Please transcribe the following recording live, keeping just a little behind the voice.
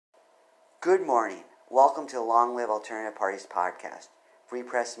Good morning. Welcome to the Long Live Alternative Parties podcast. Free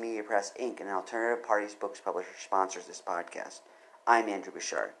Press Media Press Inc. and Alternative Parties Books Publisher sponsors this podcast. I'm Andrew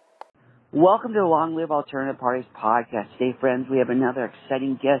Bouchard. Welcome to the Long Live Alternative Parties podcast. Today, friends, we have another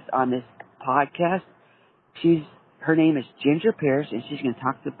exciting guest on this podcast. Her name is Ginger Pierce, and she's going to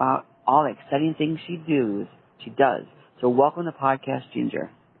talk about all the exciting things she does. So welcome to the podcast,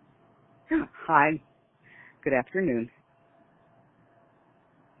 Ginger. Hi. Good afternoon.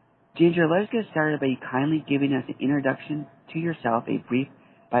 Ginger, let's get started by you kindly giving us an introduction to yourself, a brief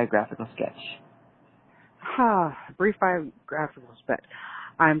biographical sketch. Brief biographical sketch.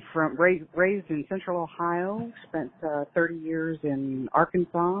 I'm raised in Central Ohio, spent 30 years in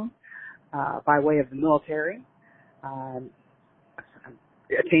Arkansas by way of the military. Attained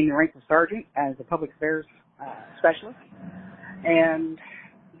the rank of sergeant as a public affairs specialist, and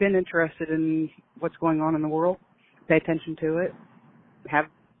been interested in what's going on in the world, pay attention to it, have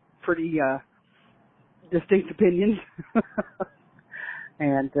pretty distinct opinions,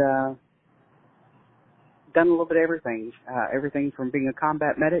 and done a little bit of everything. Everything from being a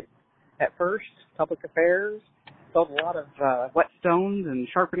combat medic at first, public affairs, sold a lot of whetstones and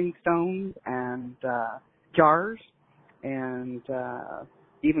sharpening stones and jars, and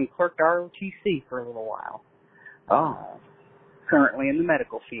even clerked ROTC for a little while. Currently in the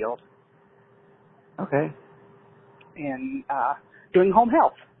medical field. Okay. And doing home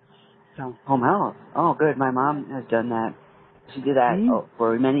health. So. Home health. Oh, good. My mom has done that. She did that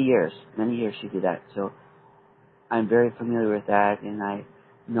for many years. Many years she did that. So I'm very familiar with that, and I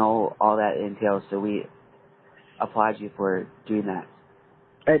know all that entails. So we applaud you for doing that.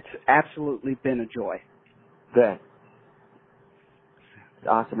 It's absolutely been a joy. Good. It's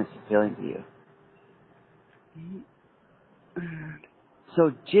awesome. It's fulfilling to you.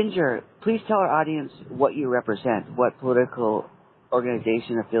 So, Ginger, please tell our audience what you represent. What political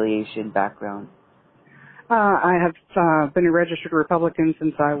organization, affiliation, background? I have been a registered Republican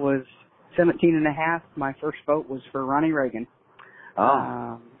since I was 17 and a half. My first vote was for Ronnie Reagan.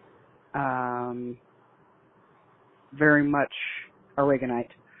 Very much a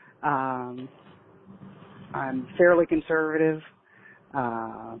Reaganite. I'm fairly conservative.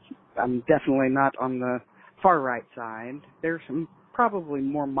 I'm definitely not on the far right side. There's some probably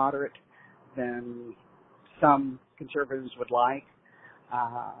more moderate than some conservatives would like.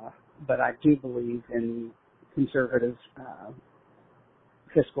 But I do believe in conservative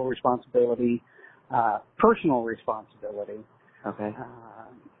fiscal responsibility, personal responsibility. Okay.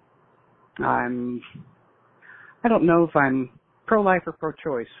 I don't know if I'm pro-life or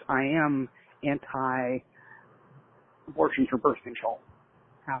pro-choice. I am anti-abortion for birth control.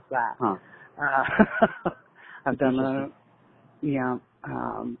 How's that? Huh. I've done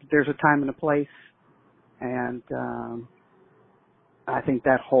there's a time and a place, and I think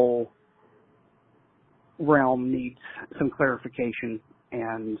that whole realm needs some clarification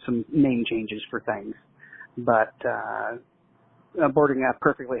and some name changes for things. But aborting a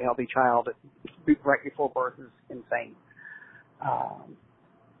perfectly healthy child right before birth is insane.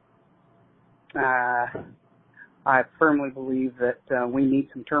 I firmly believe that we need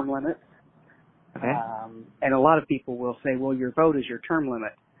some term limits. Okay. And a lot of people will say, well, your vote is your term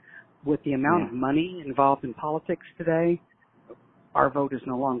limit. With the amount of money involved in politics today, our vote is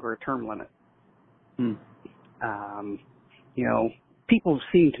no longer a term limit. People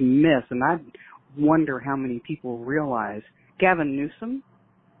seem to miss, and I wonder how many people realize Gavin Newsom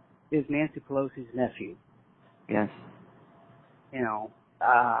is Nancy Pelosi's nephew. Yes.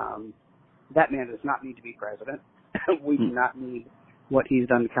 That man does not need to be president. We do not need what he's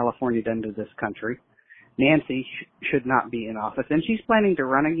done to California done to this country. Nancy should not be in office, and she's planning to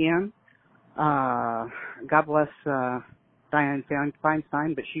run again. God bless Dianne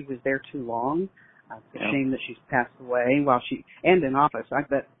Feinstein, but she was there too long. It's a shame that she's passed away while and in office. I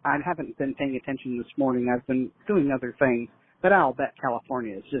bet I haven't been paying attention this morning. I've been doing other things, but I'll bet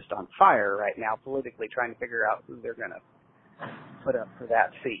California is just on fire right now politically, trying to figure out who they're going to put up for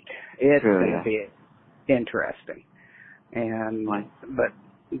that seat. It's going to be interesting. But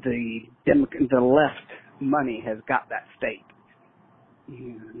the left money has got that state.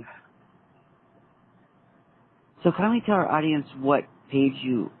 And so can we tell our audience what page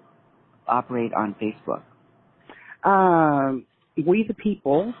you operate on Facebook? We the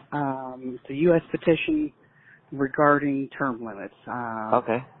People, the U.S. petition regarding term limits.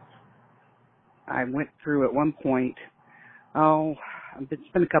 Okay. I went through at one point,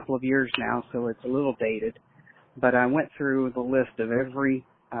 it's been a couple of years now, so it's a little dated, but I went through the list of every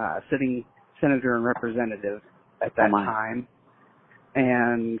sitting senator and representative at that time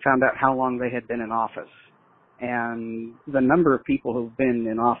and found out how long they had been in office. And the number of people who've been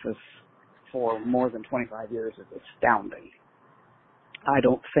in office for more than 25 years is astounding. I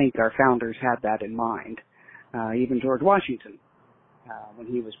don't think our founders had that in mind. Even George Washington, when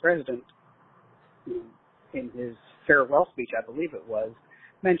he was president, in his farewell speech, I believe it was,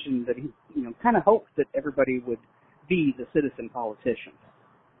 mentioned that he, kind of hoped that everybody would be the citizen politician.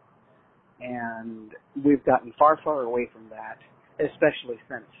 And we've gotten far, far away from that, especially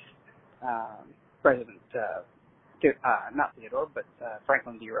since President, not Theodore, but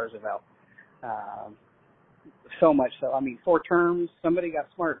Franklin D. Roosevelt. So much so, 4 terms, somebody got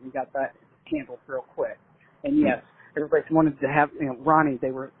smart and got that handled real quick. And yes, everybody wanted to have, Ronnie,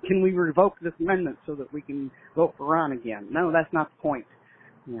 can we revoke this amendment so that we can vote for Ron again? No, that's not the point.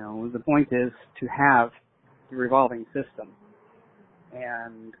 The point is to have the revolving system.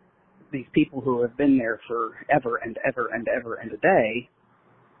 And these people who have been there for ever and ever and ever and a day,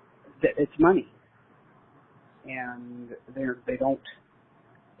 it's money. And there's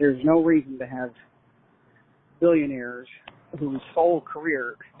no reason to have billionaires whose sole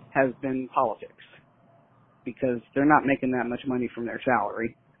career has been politics, because they're not making that much money from their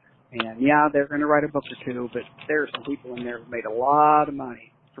salary. And yeah, they're going to write a book or two, but there are some people in there who've made a lot of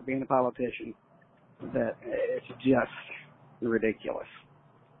money for being a politician that it's just ridiculous.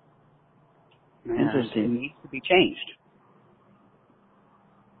 Interesting. It needs to be changed.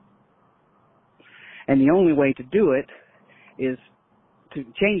 And the only way to do it is to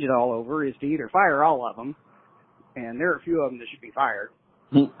change it all over is to either fire all of them, and there are a few of them that should be fired.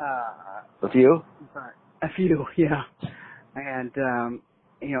 A few? A few, yeah. And,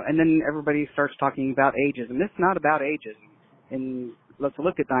 and then everybody starts talking about ageism. It's not about ageism. And let's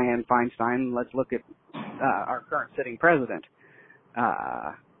look at Dianne Feinstein. Let's look at our current sitting president.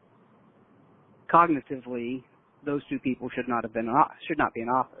 Cognitively, those two people should not be in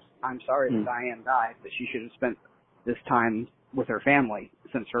office. I'm sorry that Dianne died, but she should have spent this time with her family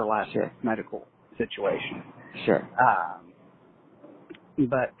since her last medical situation. Sure.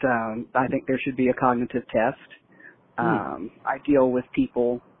 But I think there should be a cognitive test. I deal with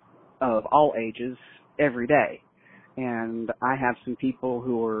people of all ages every day. And I have some people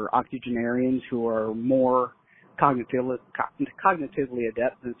who are octogenarians who are more cognitively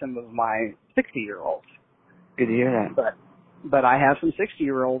adept than some of my 60-year-olds. Good to hear that. But I have some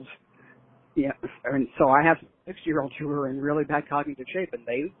 60-year-olds. Yeah, and so I have 60-year-olds who are in really bad cognitive shape, and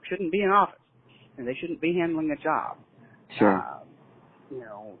they shouldn't be in office, and they shouldn't be handling a job. Sure.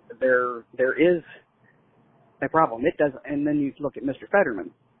 There is a problem. It doesn't. And then you look at Mr.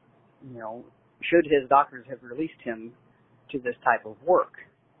 Fetterman. Should his doctors have released him to this type of work?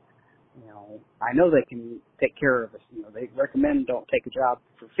 I know they can take care of us. They recommend don't take a job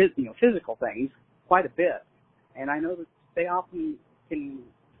for physical things quite a bit, and I know that they often can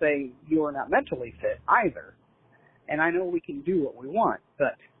say you are not mentally fit either. And I know we can do what we want,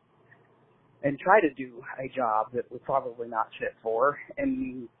 and try to do a job that we're probably not fit for.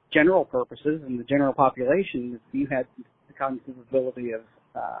 And general purposes and the general population, if you had the cognitive ability of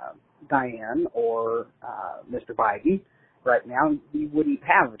Dianne or Mr. Biden right now, you wouldn't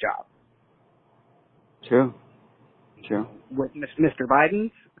have a job. True. With Mr.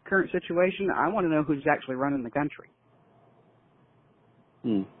 Biden's current situation, I want to know who's actually running the country.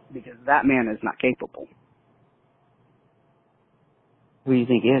 Because that man is not capable. Who do you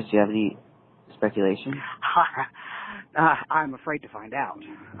think is? Do you have any speculation? I'm afraid to find out.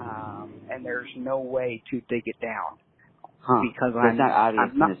 And there's no way to dig it down. Because it's not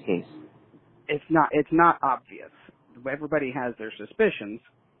obvious in this case. It's not obvious. Everybody has their suspicions,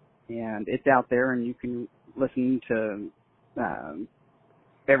 and it's out there, and you can listen to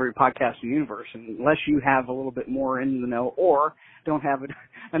every podcast in the universe. And unless you have a little bit more in the know or don't have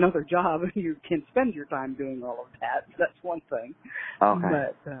another job, you can spend your time doing all of that. That's one thing. Okay.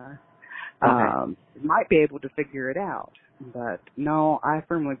 But you might be able to figure it out. But no, I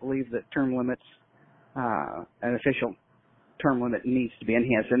firmly believe that term limits, an official term limit needs to be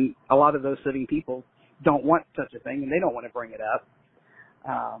enhanced. And a lot of those sitting people don't want such a thing, and they don't want to bring it up.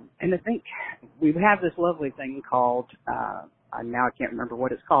 And I think we have this lovely thing called, now I can't remember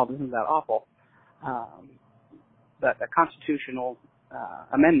what it's called, isn't that awful? But a constitutional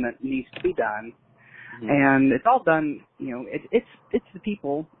amendment needs to be done. Mm-hmm. And it's all done, it's the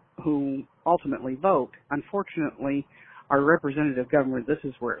people who ultimately vote. Unfortunately, our representative government, this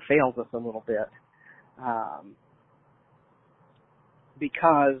is where it fails us a little bit.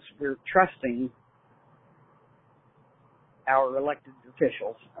 Because we're trusting our elected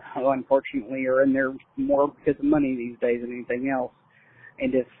officials, who unfortunately are in there more because of money these days than anything else.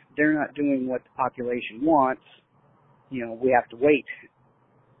 And if they're not doing what the population wants, we have to wait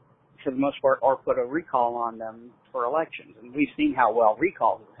for the most part or put a recall on them for elections. And we've seen how well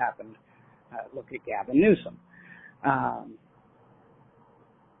recalls have happened look at Gavin Newsom.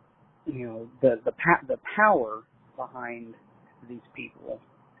 The power behind these people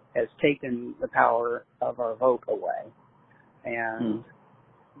has taken the power of our vote away, and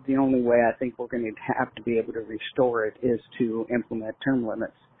the only way I think we're going to have to be able to restore it is to implement term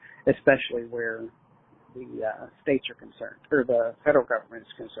limits, especially where the states are concerned, or the federal government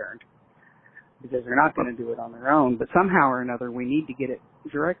is concerned, because they're not going to do it on their own. But somehow or another, we need to get it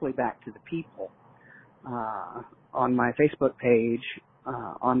directly back to the people. On my Facebook page,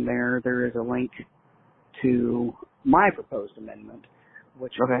 on there is a link to my proposed amendment,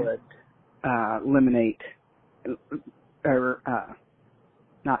 which would eliminate, or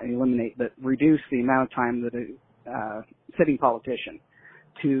not eliminate, but reduce the amount of time that a sitting politician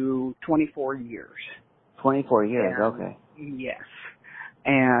to 24 years. 24 years, okay. Yes.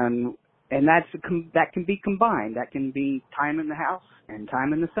 And that can be combined. That can be time in the House and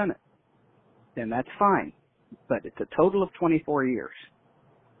time in the Senate. And that's fine. But it's a total of 24 years.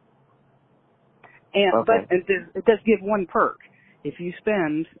 And but it does give one perk. If you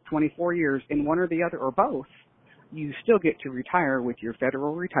spend 24 years in one or the other or both, you still get to retire with your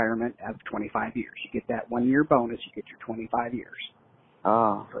federal retirement of 25 years. You get that 1 year bonus. You get your 25 years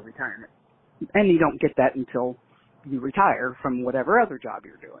for retirement. And you don't get that until you retire from whatever other job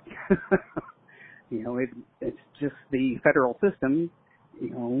you're doing. It's just the federal system,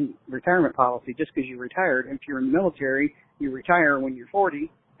 retirement policy. Just because you retired, if you're in the military, you retire when you're 40.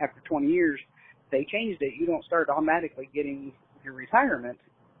 After 20 years, they changed it. You don't start automatically getting your retirement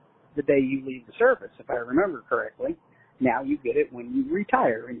the day you leave the service, if I remember correctly. Now you get it when you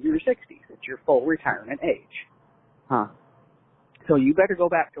retire in your 60s. It's your full retirement age. So you better go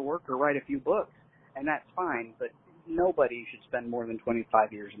back to work or write a few books, and that's fine, but nobody should spend more than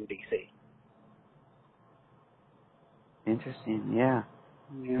 25 years in D.C. Interesting, yeah.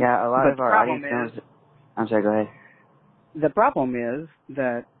 Yeah, a lot of our audience knows. I'm sorry, go ahead. The problem is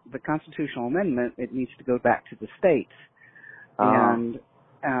that the constitutional amendment, it needs to go back to the states. And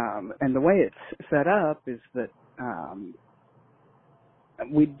the way it's set up is that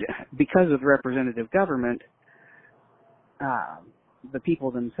because of representative government, the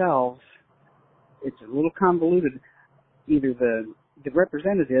people themselves, it's a little convoluted. Either the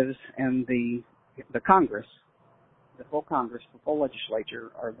representatives and the Congress, the full Congress, the full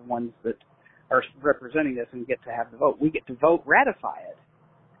legislature, are the ones that are representing us and get to have the vote. We get to vote, ratify it,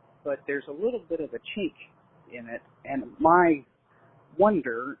 but there's a little bit of a chink in it. And my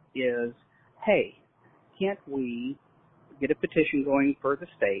wonder is, hey, can't we get a petition going for the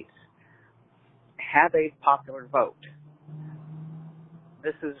states, have a popular vote?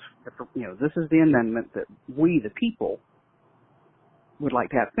 This is the amendment that we, the people, would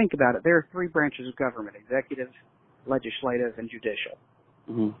like to have. Think about it. There are three branches of government: executive, legislative, and judicial.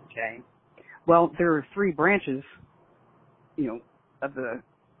 Okay. Well, there are three branches, of the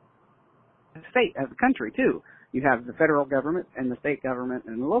state, of the country too. You have the federal government and the state government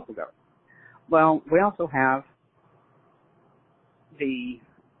and the local government. Well, we also have the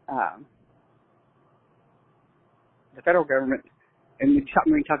federal government, and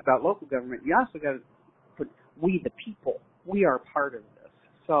when you talk about local government, you also got to put we, the people. We are part of this.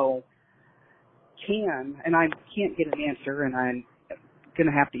 So and I can't get an answer, and I'm going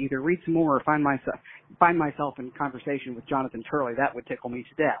to have to either read some more or find myself in conversation with Jonathan Turley. That would tickle me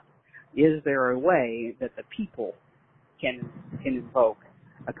to death. Is there a way that the people can invoke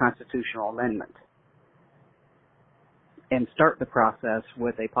a constitutional amendment and start the process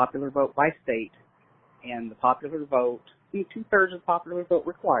with a popular vote by state, and the popular vote, 2/3 of the popular vote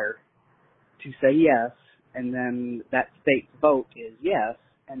required, to say yes, and then that state's vote is yes,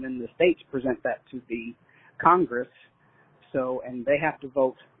 and then the states present that to the Congress, and they have to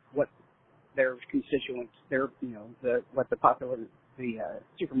vote what their constituents, what the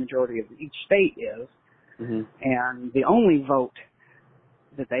supermajority of each state is, and the only vote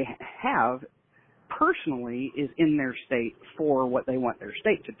that they have personally is in their state for what they want their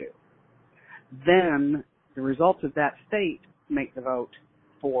state to do. Then the results of that state make the vote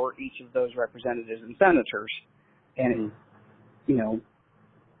for each of those representatives and senators, and then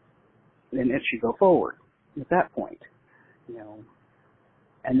it should go forward at that point,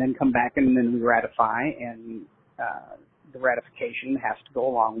 and then come back and then we ratify, and the ratification has to go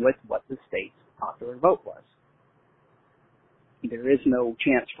along with what the state's popular vote was. There is no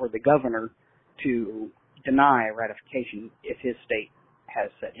chance for the governor to deny ratification if his state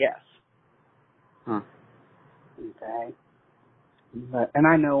has said yes. Okay. And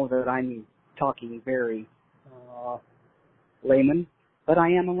I know that I'm talking very layman, but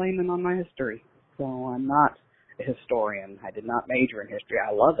I am a layman on my history. So I'm not a historian. I did not major in history.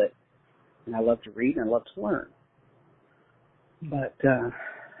 I love it. and I love to read and I love to learn. But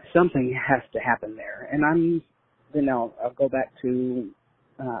something has to happen there. And I'll go back to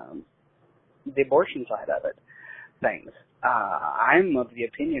the abortion side of things. I'm of the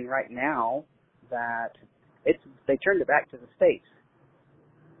opinion right now that they turned it back to the states.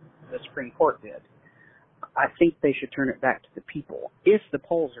 The Supreme Court did. I think they should turn it back to the people. If the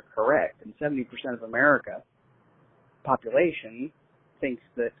polls are correct, and 70% of America population thinks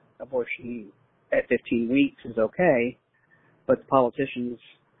that abortion at 15 weeks is okay, but the politicians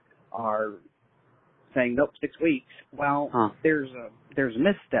are saying, nope, 6 weeks, well, there's a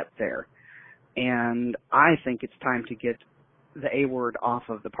misstep there. And I think it's time to get the A word off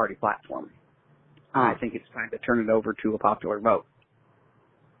of the party platform. I think it's time to turn it over to a popular vote.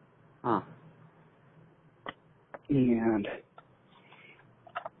 And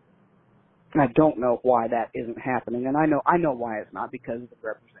I don't know why that isn't happening, and I know why it's not, because of the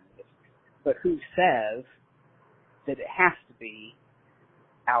representatives. But who says that it has to be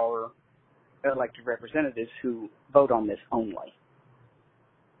our elected representatives who vote on this only?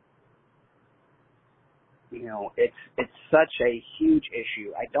 You know, it's such a huge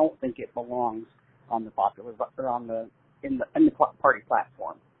issue. I don't think it belongs on the popular or in the party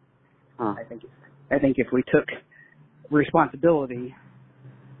platform. I think if we took responsibility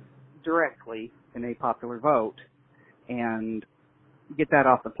directly in a popular vote and get that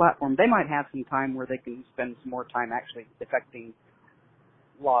off the platform, they might have some time where they can spend some more time actually affecting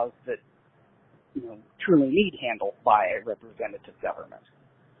laws that, you know, truly need handled by a representative government.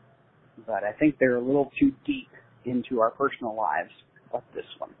 But I think they're a little too deep into our personal lives with this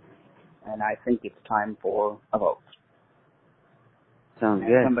one. And I think it's time for a vote. Sounds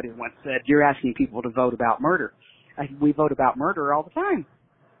good. Somebody once said, you're asking people to vote about murder. We vote about murder all the time.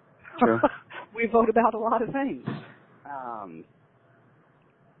 True. We vote about a lot of things.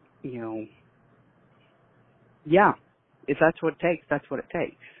 You know, yeah, if that's what it takes, that's what it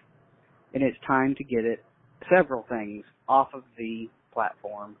takes. And it's time to get several things off of the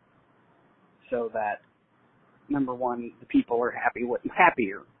platform so that, number one, the people are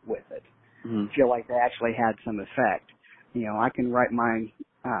happier with it. Mm-hmm. Feel like they actually had some effect. You know, I can write my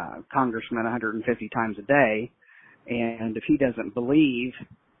congressman 150 times a day, and if he doesn't believe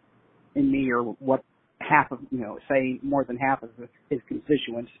in me, or what half of, say more than half of his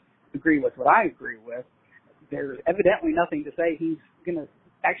constituents agree with what I agree with, there's evidently nothing to say he's going to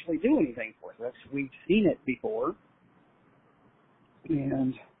actually do anything for us. We've seen it before.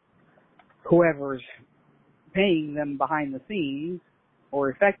 And whoever's paying them behind the scenes or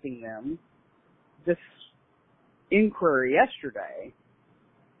affecting them, this inquiry yesterday,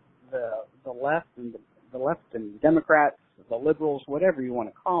 the left and Democrats, the liberals, whatever you want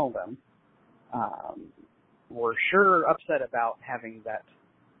to call them, were sure upset about having that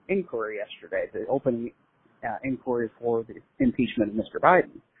inquiry yesterday, the opening inquiry for the impeachment of Mr.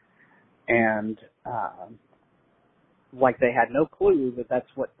 Biden. And like they had no clue that that's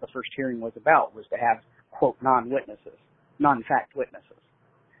what the first hearing was about, was to have, quote, non-fact witnesses.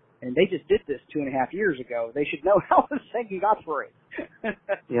 And they just did this 2.5 years ago. They should know how this thing operates.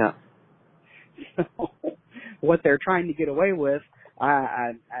 Yeah. So, what they're trying to get away with,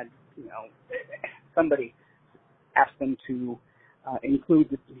 somebody asked them to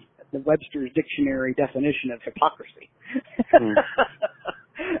include the Webster's Dictionary definition of hypocrisy.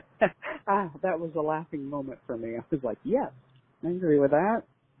 That was a laughing moment for me. I was like, yes, I agree with that.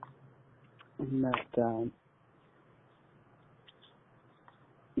 And that,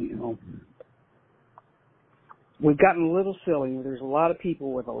 we've gotten a little silly. There's a lot of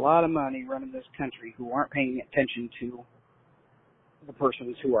people with a lot of money running this country who aren't paying attention to the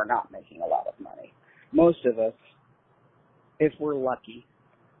persons who are not making a lot of money. Most of us, if we're lucky,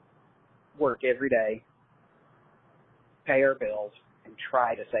 work every day, pay our bills, and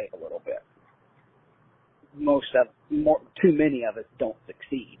try to save a little bit. Too many of us don't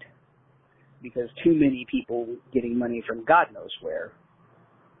succeed because too many people getting money from God knows where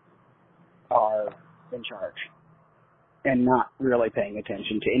are in charge and not really paying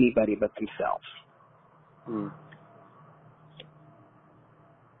attention to anybody but themselves.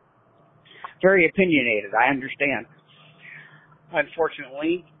 Very opinionated, I understand.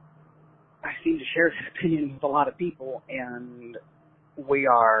 Unfortunately, I seem to share this opinion with a lot of people, and we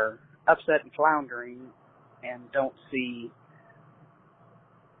are upset and floundering and don't see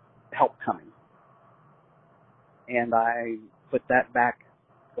help coming. And I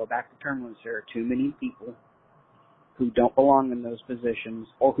go back to terminals. There are too many people who don't belong in those positions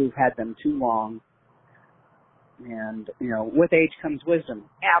or who've had them too long. And, with age comes wisdom.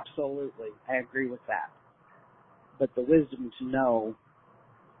 Absolutely. I agree with that. But the wisdom to know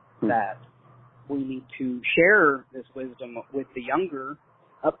that We need to share this wisdom with the younger,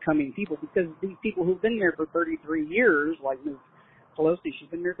 upcoming people, because these people who've been there for 33 years, like Ms. Pelosi, she's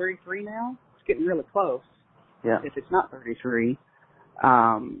been there 33 now. It's getting really close. Yeah. If it's not 33,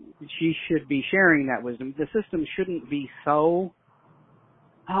 she should be sharing that wisdom. The system shouldn't be so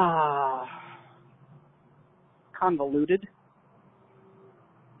convoluted.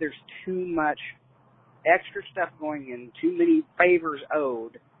 There's too much extra stuff going in, too many favors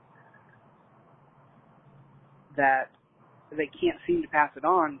owed, that they can't seem to pass it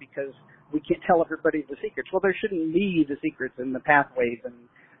on because we can't tell everybody the secrets. Well, there shouldn't be the secrets and the pathways, and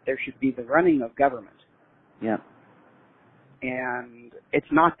there should be the running of government. Yeah. And it's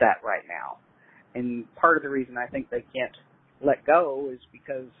not that right now. And part of the reason I think they can't let go is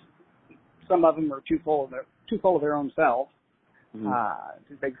because some of them are too full of their own self,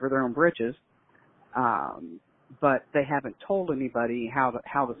 too big for their own britches. But they haven't told anybody how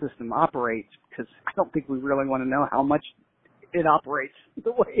the system operates, because I don't think we really want to know how much it operates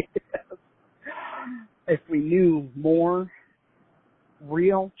the way it does. If we knew more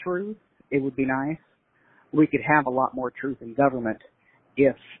real truth, it would be nice. We could have a lot more truth in government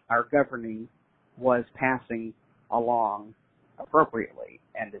if our governing was passing along appropriately,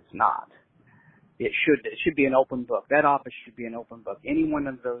 and it's not. It should be an open book. That office should be an open book. Any one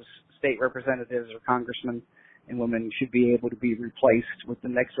of those state representatives or congressmen and women should be able to be replaced with the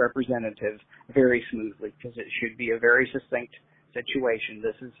next representative very smoothly, because it should be a very succinct situation.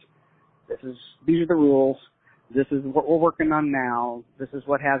 These are the rules. This is what we're working on now. This is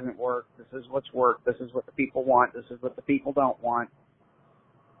what hasn't worked. This is what's worked. This is what the people want. This is what the people don't want.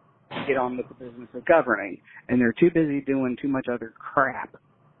 Get on with the business of governing. And they're too busy doing too much other crap.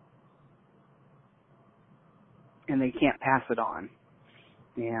 And they can't pass it on.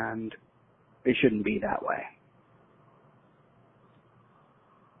 And it shouldn't be that way.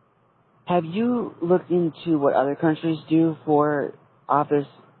 Have you looked into what other countries do for office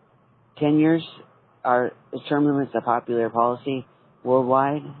tenures? Are term limits a popular policy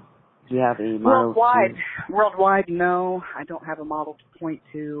worldwide? Do you have a model? Worldwide, no. I don't have a model to point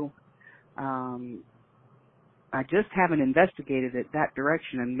to. I just haven't investigated it that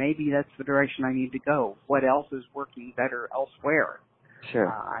direction, and maybe that's the direction I need to go. What else is working better elsewhere?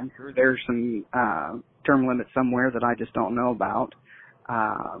 Sure. I'm sure there's some term limits somewhere that I just don't know about.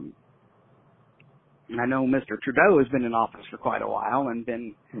 I know Mr. Trudeau has been in office for quite a while and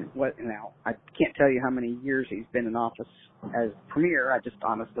been, I can't tell you how many years he's been in office as premier. I just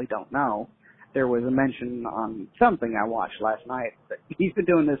honestly don't know. There was a mention on something I watched last night that he's been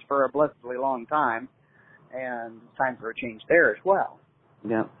doing this for a blessedly long time, and it's time for a change there as well.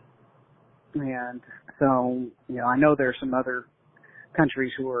 Yeah. And so, I know there's some other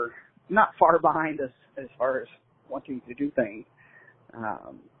countries who are not far behind us as far as wanting to do things.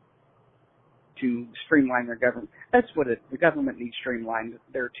 To streamline their government. That's what the government needs streamlined.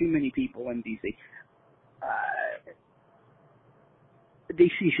 There are too many people in D.C.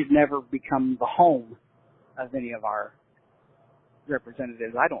 D.C. should never become the home of any of our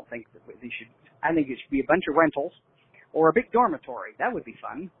representatives. I don't think that they should. I think it should be a bunch of rentals or a big dormitory. That would be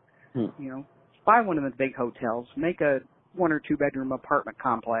fun. Buy one of the big hotels, make a 1 or 2 bedroom apartment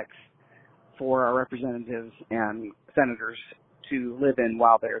complex for our representatives and senators to live in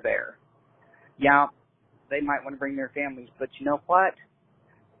while they're there. Yeah, they might want to bring their families, but you know what?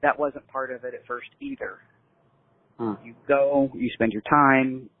 That wasn't part of it at first either. You go, you spend your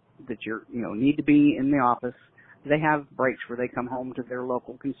time that you need to be in the office. They have breaks where they come home to their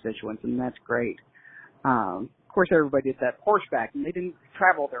local constituents, and that's great. Of course, everybody did that horseback, and they didn't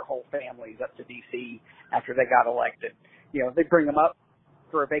travel their whole families up to D.C. after they got elected. They bring them up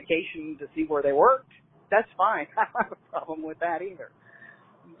for a vacation to see where they worked. That's fine. I don't have a problem with that either.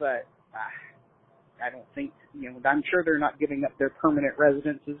 But I don't think, I'm sure they're not giving up their permanent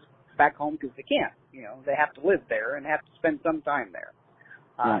residences back home because they can't. They have to live there and have to spend some time there.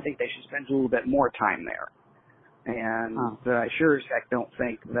 I think they should spend a little bit more time there. And I sure as heck don't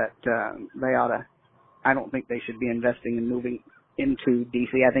think that they ought to, I don't think they should be investing in moving into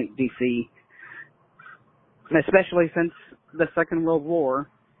D.C. I think D.C., especially since the Second World War,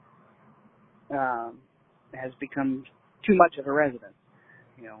 has become too much of a residence.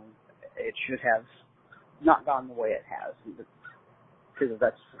 It should have not gone the way it has, because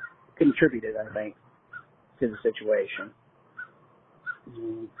that's contributed, I think, to the situation.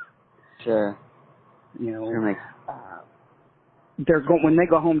 Sure. When they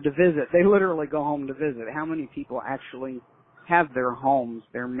go home to visit, they literally go home to visit. How many people actually have their homes,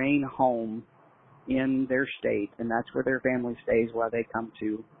 their main home, in their state, and that's where their family stays while they come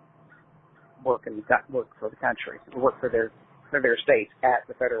to work for the country, work for their states at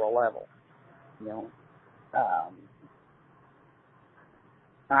the federal level? You know,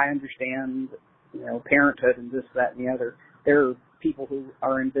 I understand, parenthood and this, that, and the other. There are people who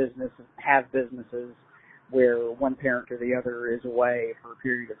are in business, have businesses where one parent or the other is away for a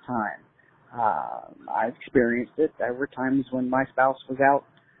period of time. I've experienced it. There were times when my spouse was out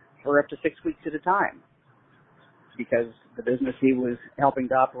for up to 6 weeks at a time because the business he was helping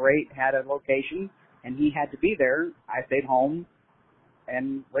to operate had a location and he had to be there. I stayed home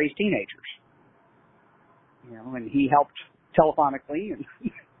and raised teenagers. And he helped telephonically and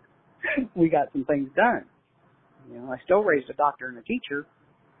we got some things done. I still raised a doctor and a teacher.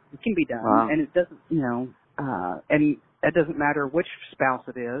 It can be done. Wow. And it doesn't, and it doesn't matter which spouse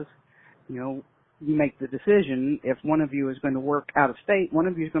it is. You make the decision. If one of you is going to work out of state, one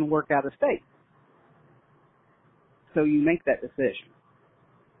of you is going to work out of state. So you make that decision.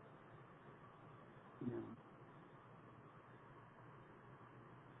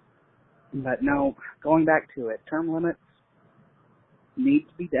 But no, going back to it, term limits need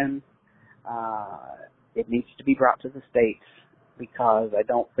to be done. It needs to be brought to the states because I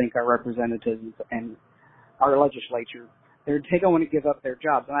don't think our representatives and our legislature, they don't want to give up their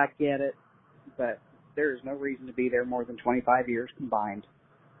jobs. And I get it, but there is no reason to be there more than 25 years combined.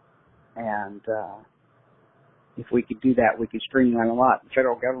 And if we could do that, we could streamline a lot. The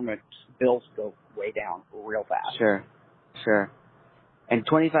federal government's bills go way down real fast. Sure. And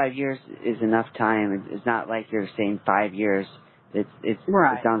 25 years is enough time. It's not like you're saying 5 years.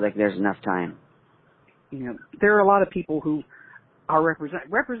 Right. It sounds like there's enough time. There are a lot of people who are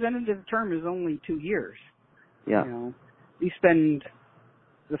representative term is only 2 years. Yeah. You spend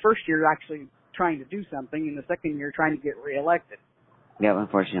the first year actually trying to do something, and the second year trying to get reelected. Yeah,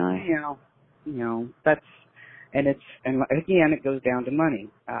 unfortunately. That's and again it goes down to money.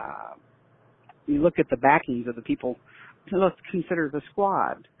 You look at the backings of the people. Let's consider the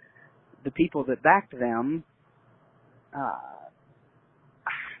squad. The people that backed them.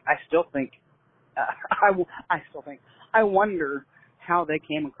 I wonder how they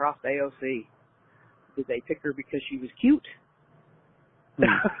came across AOC. Did they pick her because she was cute?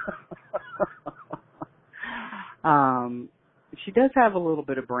 She does have a little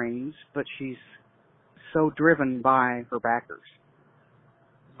bit of brains, but she's so driven by her backers.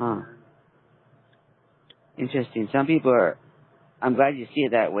 Huh. Interesting. Some people I'm glad you see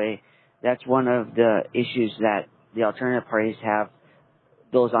it that way. That's one of the issues that the alternative parties have.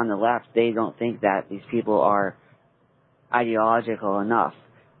 Those on the left, they don't think that these people are ideological enough.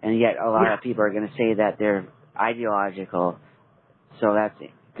 And yet a lot of people are going to say that they're ideological. So that's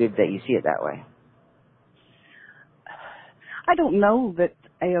good that you see it that way. I don't know that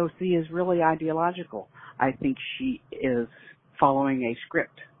AOC is really ideological. I think she is following a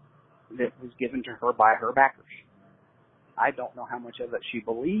script that was given to her by her backers. I don't know how much of it she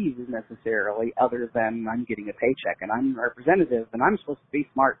believes necessarily, other than I'm getting a paycheck and I'm a representative and I'm supposed to be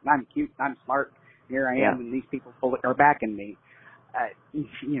smart and I'm cute and I'm smart. Here I am and these people are backing me.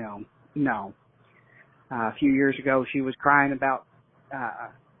 No. A few years ago, she was crying about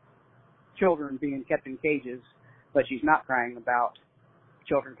children being kept in cages, but she's not crying about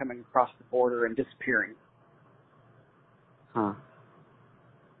children coming across the border and disappearing. Huh.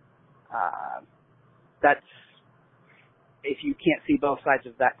 That's, if you can't see both sides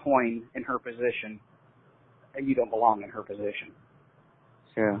of that coin in her position, you don't belong in her position.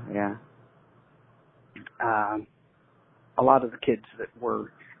 True, yeah. A lot of the kids that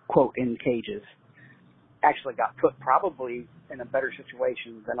were, quote, in cages actually got put probably in a better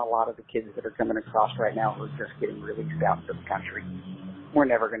situation than a lot of the kids that are coming across right now who are just getting released out into the country. We're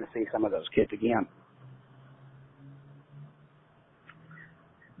never going to see some of those kids again.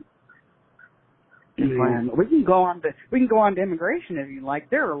 And we can go on to immigration if you like.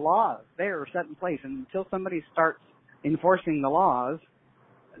 There are laws. They are set in place, and until somebody starts enforcing the laws,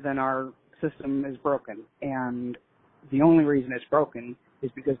 then our system is broken. And the only reason it's broken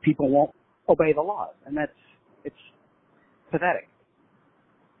is because people won't obey the laws, and it's pathetic.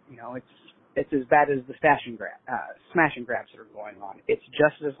 It's as bad as the smash and grabs that are going on. It's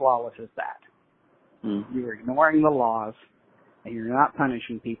just as lawless as that. You're ignoring the laws, and you're not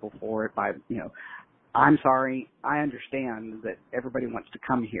punishing people for it by, I'm sorry, I understand that everybody wants to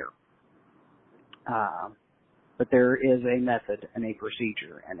come here. But there is a method and a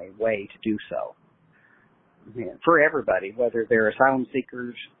procedure and a way to do so. For everybody, whether they're asylum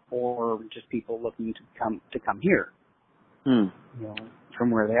seekers or just people looking to come here,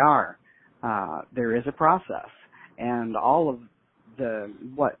 from where they are. There is a process, and all of the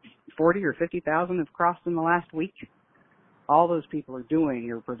 40 or 50,000 have crossed in the last week. All those people are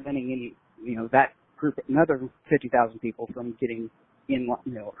doing are preventing any, that group, another 50,000 people from getting in,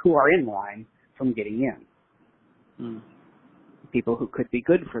 who are in line from getting in. Mm. People who could be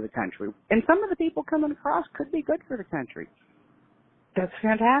good for the country. And some of the people coming across could be good for the country. That's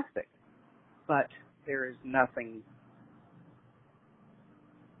fantastic. But there is nothing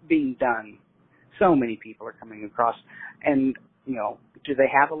being done. So many people are coming across. And, you know, do they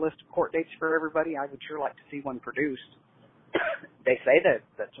have a list of court dates for everybody? I would sure like to see one produced. They say that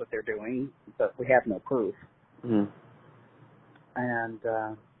that's what they're doing, but we have no proof. Mm. And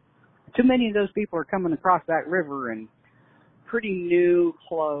too many of those people are coming across that river in pretty new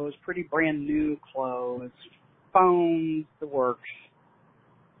clothes, pretty brand new clothes, phones, the works.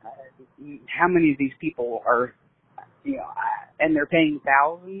 How many of these people are, you know, and they're paying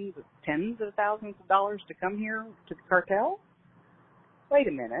thousands, tens of thousands of dollars to come here to the cartel? Wait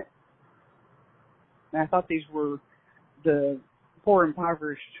a minute. And I thought these were the poor,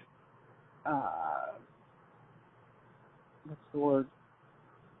 impoverished, what's the word?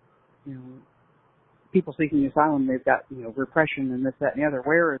 You know, people seeking asylum. They've got, you know, repression and this, that, and the other.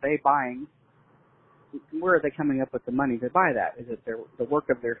 Where are they buying? Where are they coming up with the money to buy that? Is it the work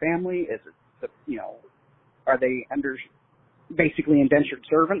of their family? Is it, you know, are they basically indentured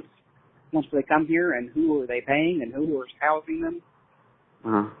servants once they come here? And who are they paying? And who is housing them?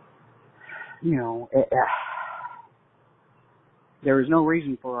 You know, there is no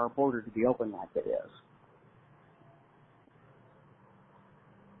reason for our border to be open like it is.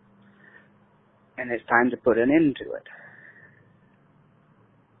 And it's time to put an end to it.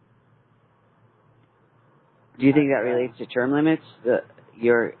 Do you think that relates to term limits?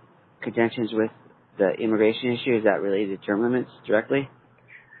 Your contentions with the immigration issue, is that related to term limits directly?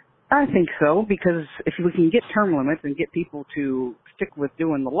 I think so, because if we can get term limits and get people to stick with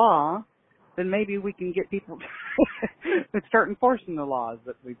doing the law, then maybe we can get people to start enforcing the laws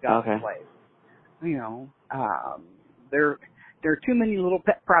that we've got in place. You know, there are too many little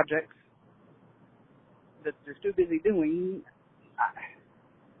pet projects that they're too busy doing.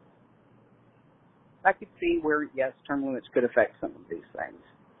 I could see where, yes, term limits could affect some of these things.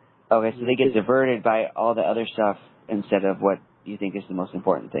 Okay, so they get diverted by all the other stuff instead of what you think is the most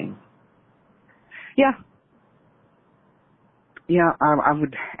important thing. Yeah. Yeah, I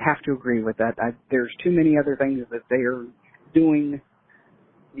would have to agree with that. There's too many other things that they are doing.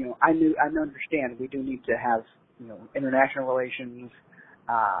 You know, I understand we do need to have, you know, international relations.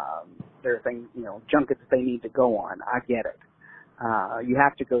 There are things, you know, junkets that they need to go on. I get it. You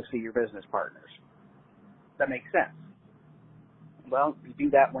have to go see your business partners. That makes sense. Well, you do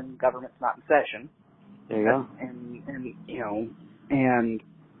that when government's not in session. There you go. And you know,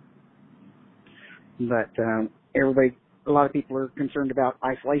 but everybody, a lot of people are concerned about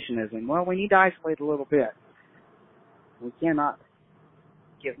isolationism. Well, we need to isolate a little bit. We cannot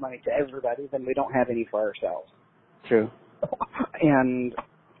give money to everybody, then we don't have any for ourselves. True. And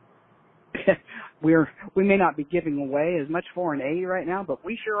we may not be giving away as much foreign aid right now, but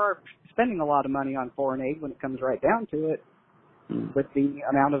we sure are spending a lot of money on foreign aid when it comes right down to it. With the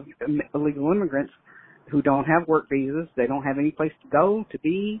amount of illegal immigrants who don't have work visas, they don't have any place to go, to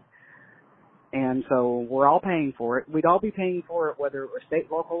be, and so we're all paying for it. We'd all be paying for it whether it was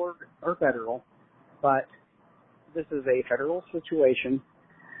state, local, or federal, but this is a federal situation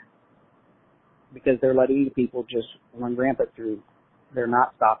because they're letting the people just run rampant through. They're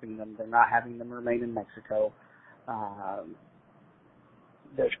not stopping them. They're not having them remain in Mexico.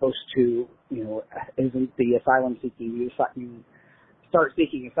 They're supposed to, you know, isn't the asylum seeking, you start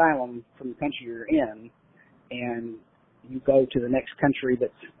seeking asylum from the country you're in, and you go to the next country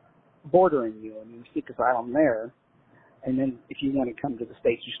that's bordering you, and you seek asylum there, and then if you want to come to the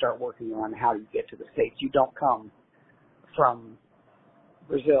States, you start working on how you get to the States. You don't come from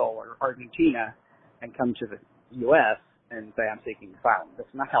Brazil or Argentina and come to the U.S. and say, I'm seeking asylum.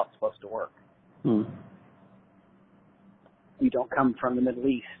 That's not how it's supposed to work. You don't come from the Middle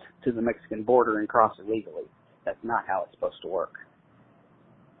East to the Mexican border and cross illegally. That's not how it's supposed to work.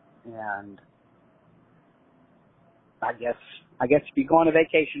 And I guess if you go on a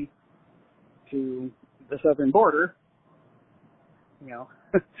vacation to the southern border, you know,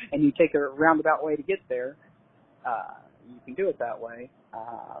 and you take a roundabout way to get there, you can do it that way.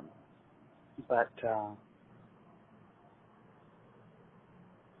 But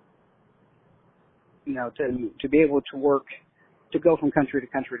you know, to be able to work, to go from country to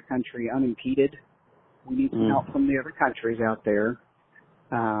country to country unimpeded, we need some help from the other countries out there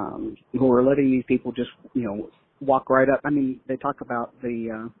who are letting these people just, you know, walk right up. I mean, they talk about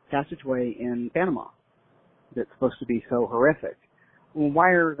the passageway in Panama that's supposed to be so horrific. Well, why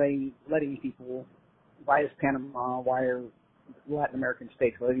are they letting people, why is Panama, why are Latin American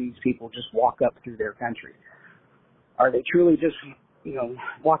states letting these people just walk up through their country? Are they truly just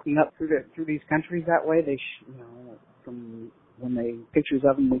walking up through these countries that way, from when pictures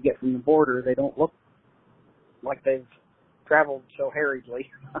of them we get from the border, they don't look like they've traveled so harriedly.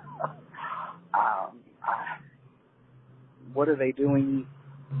 What are they doing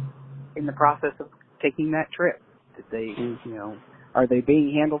in the process of taking that trip? Did they, are they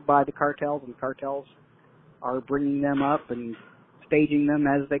being handled by the cartels, and cartels are bringing them up and staging them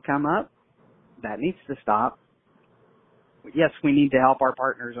as they come up? That needs to stop. Yes, we need to help our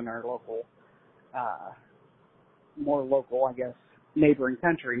partners in our local, more local, I guess, neighboring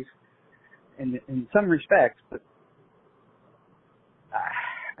countries in some respects, but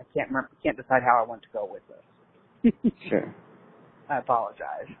I can't decide how I want to go with this. Sure. I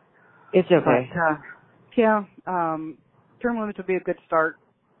apologize. It's okay. But, term limits would be a good start.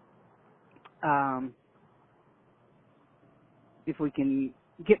 If we can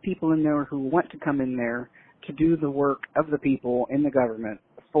get people in there who want to come in there to do the work of the people in the government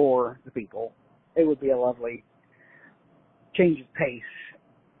for the people, it would be a lovely change of pace.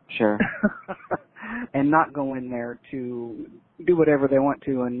 Sure. And not go in there to do whatever they want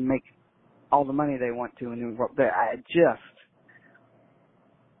to and make all the money they want to. And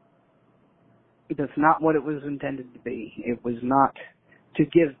that's not what it was intended to be. It was not to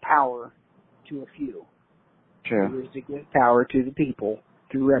give power to a few. True. It was to give power to the people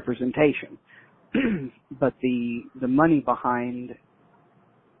through representation. But the money behind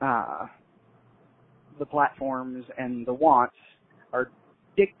the platforms and the wants are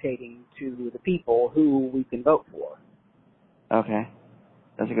dictating to the people who we can vote for. Okay.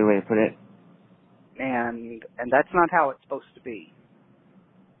 That's a good way to put it. And that's not how it's supposed to be.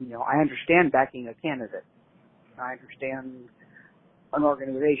 I understand backing a candidate. I understand an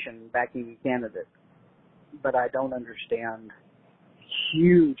organization backing a candidate. But I don't understand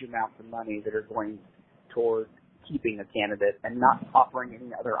huge amounts of money that are going toward keeping a candidate and not offering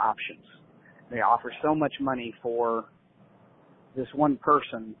any other options. They offer so much money for this one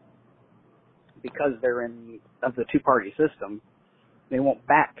person because they're of the two-party system. They won't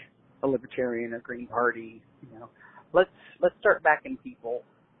back a Libertarian or Green Party. Let's start backing people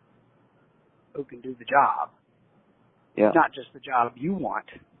who can do the job. Yeah. Not just the job you want,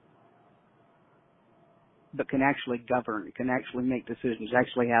 but can actually govern, can actually make decisions,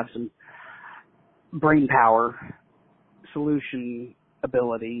 actually have some brain power, solution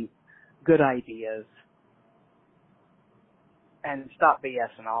ability, good ideas, and stop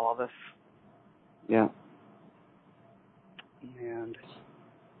BSing all of us. Yeah. And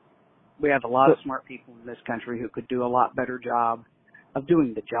we have a lot of smart people in this country who could do a lot better job of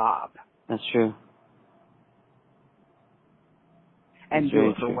doing the job. That's true. And That's do very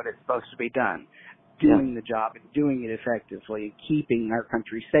it for true. what it's supposed to be done. Doing the job and doing it effectively, keeping our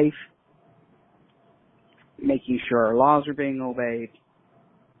country safe, making sure our laws are being obeyed,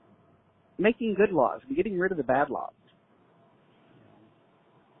 making good laws, and getting rid of the bad laws.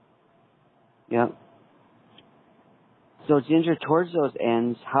 Yeah. So, Ginger, towards those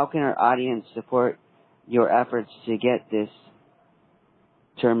ends, how can our audience support your efforts to get this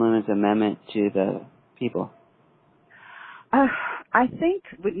term limits amendment to the people? I think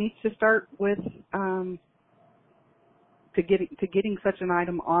it needs to start with getting such an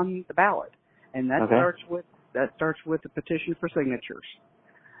item on the ballot, and that starts with a petition for signatures.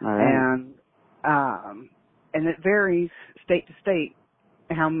 All right. And it varies state to state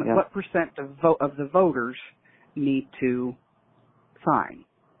what percent of the voters need to sign,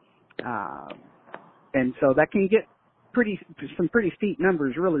 and so that can get some pretty steep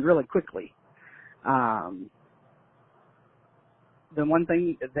numbers really, really quickly. The one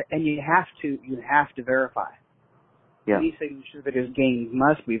thing and you have to verify. Yeah. Any signature that is gained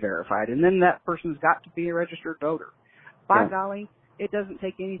must be verified, and then that person's got to be a registered voter. By golly, it doesn't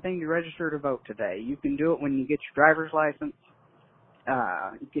take anything to register to vote today. You can do it when you get your driver's license,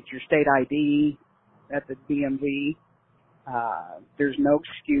 get your state ID at the DMV. There's no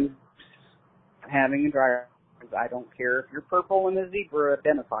excuse having a driver's license. I don't care if you're purple and a zebra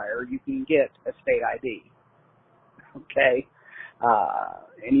identifier. You can get a state ID. Okay.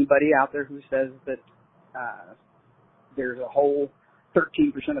 Anybody out there who says that there's a whole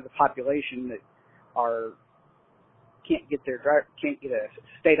 13% of the population that can't get a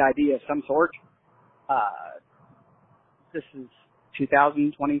state ID of some sort, this is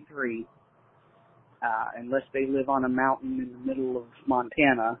 2023. Unless they live on a mountain in the middle of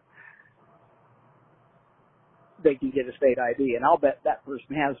Montana, they can get a state ID, and I'll bet that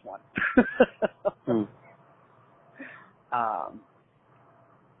person has one.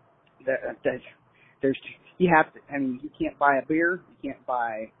 You can't buy a beer, you can't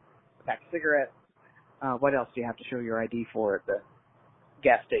buy a pack of cigarettes. What else do you have to show your ID for at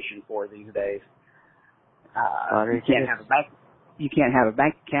gas station for these days. Lottery You can't tickets? have a bank. You can't have a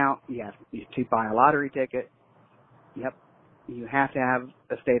bank account. You have to buy a lottery ticket. Yep. You have to have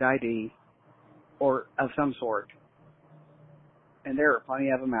a state ID or of some sort. And there are plenty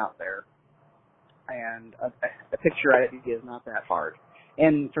of them out there. And a picture ID is not that hard.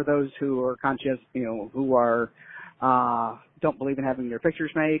 And for those who are conscious, who are don't believe in having their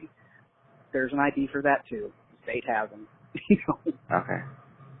pictures made, there's an ID for that too. The state has them. Okay.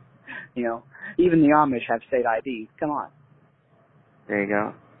 Even the Amish have state ID. Come on. There you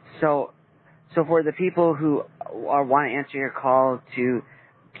go. So for the people who want to answer your call to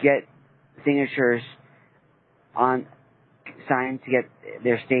get signatures signed to get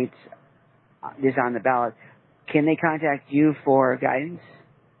their states this on the ballot, can they contact you for guidance?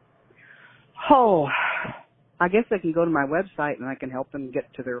 Oh, I guess they can go to my website and I can help them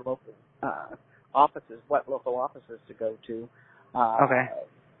get to their local offices, what local offices to go to. Okay.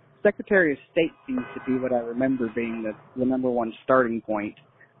 Secretary of State seems to be what I remember being the number one starting point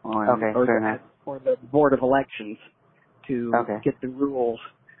on or the Board of Elections to get the rules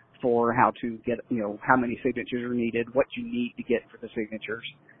for how to get, how many signatures are needed, what you need to get for the signatures.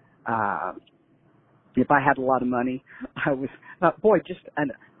 If I had a lot of money, I was, just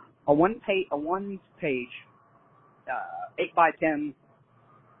a one page 8x10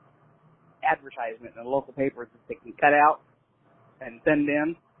 advertisement in a local paper that they can cut out and send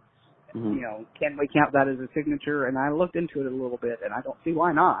in. Mm-hmm. Can we count that as a signature? And I looked into it a little bit, and I don't see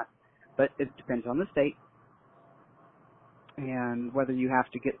why not. But it depends on the state and whether you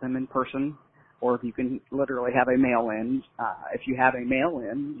have to get them in person or if you can literally have a mail-in. If you have a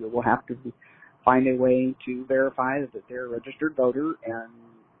mail-in, you will have to find a way to verify that they're a registered voter and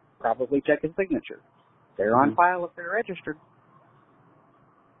probably check his signature. They're on file if they're registered.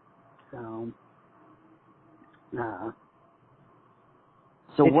 So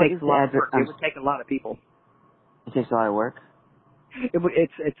it what takes is a lot the of work. It would take a lot of people. It takes a lot of work?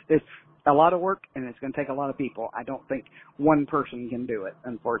 It's a lot of work, and it's going to take a lot of people. I don't think one person can do it,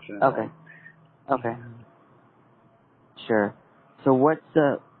 unfortunately. Okay. Sure. So what's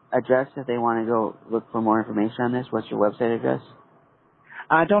the address if they want to go look for more information on this? What's your website address?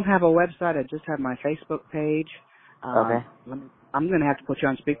 I don't have a website. I just have my Facebook page. Okay. I'm going to have to put you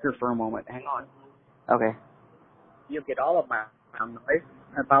on speaker for a moment. Hang on. Okay. You'll get all of my noise.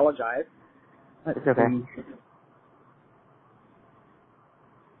 I apologize. It's okay.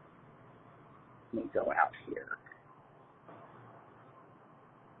 Let me go out here.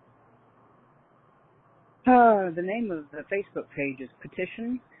 The name of the Facebook page is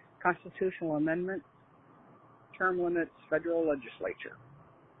Petition Constitutional Amendment Term Limits Federal Legislature.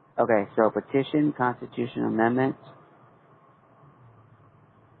 Okay, so Petition Constitutional Amendment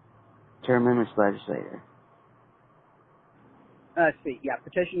Term Limits Legislature. Let's see. Yeah,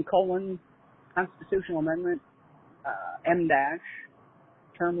 Petition : Constitutional Amendment M-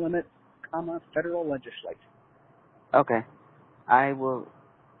 Term Limits, Federal Legislature. Okay. I will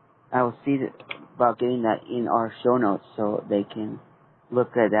see about getting that in our show notes so they can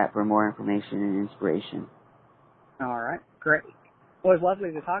look at that for more information and inspiration. All right, great. Well, it's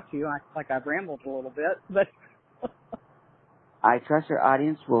lovely to talk to you. I feel like I've rambled a little bit, but I trust our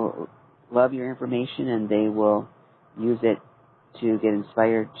audience will love your information and they will use it to get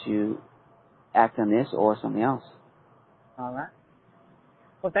inspired to act on this or something else. All right.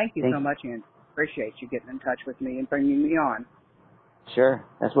 Well, thank you so much, and appreciate you getting in touch with me and bringing me on. Sure.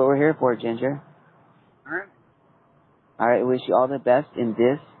 That's what we're here for, Ginger. All right. All right. I wish you all the best in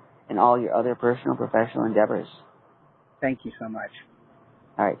this and all your other personal, professional endeavors. Thank you so much.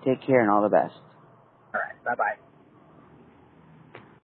 All right. Take care and all the best. All right. Bye-bye.